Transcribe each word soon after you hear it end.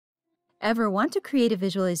Ever want to create a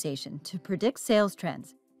visualization to predict sales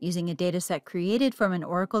trends using a dataset created from an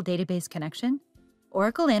Oracle database connection?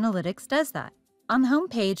 Oracle Analytics does that. On the home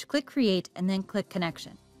page, click Create and then click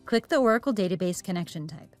Connection. Click the Oracle database connection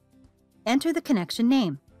type. Enter the connection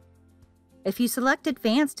name. If you select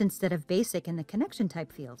Advanced instead of Basic in the connection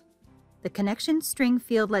type field, the connection string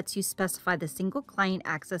field lets you specify the single client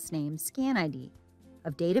access name scan ID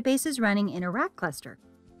of databases running in a rack cluster,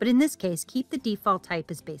 but in this case, keep the default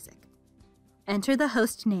type as Basic. Enter the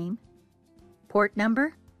host name, port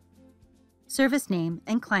number, service name,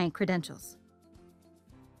 and client credentials.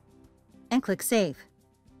 And click Save.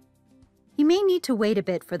 You may need to wait a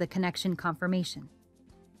bit for the connection confirmation.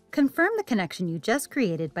 Confirm the connection you just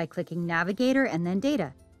created by clicking Navigator and then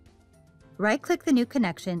Data. Right-click the new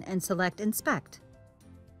connection and select Inspect.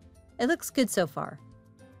 It looks good so far.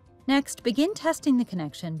 Next, begin testing the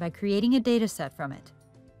connection by creating a dataset from it.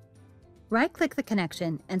 Right-click the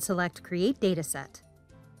connection and select Create Dataset.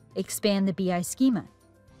 Expand the BI schema.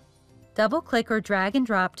 Double-click or drag and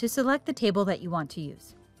drop to select the table that you want to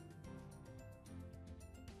use.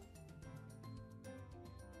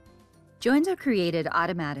 Joins are created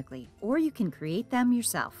automatically, or you can create them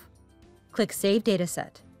yourself. Click Save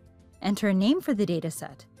Dataset. Enter a name for the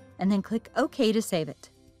dataset, and then click OK to save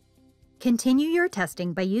it. Continue your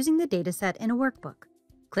testing by using the dataset in a workbook.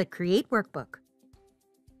 Click Create Workbook.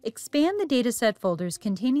 Expand the dataset folders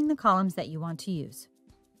containing the columns that you want to use.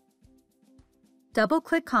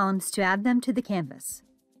 Double-click columns to add them to the canvas.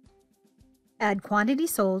 Add quantity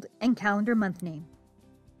sold and calendar month name.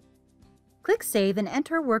 Click Save and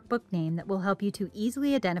enter a workbook name that will help you to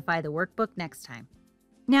easily identify the workbook next time.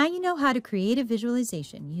 Now you know how to create a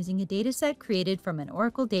visualization using a dataset created from an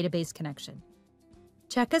Oracle database connection.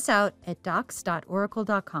 Check us out at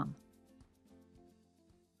docs.oracle.com.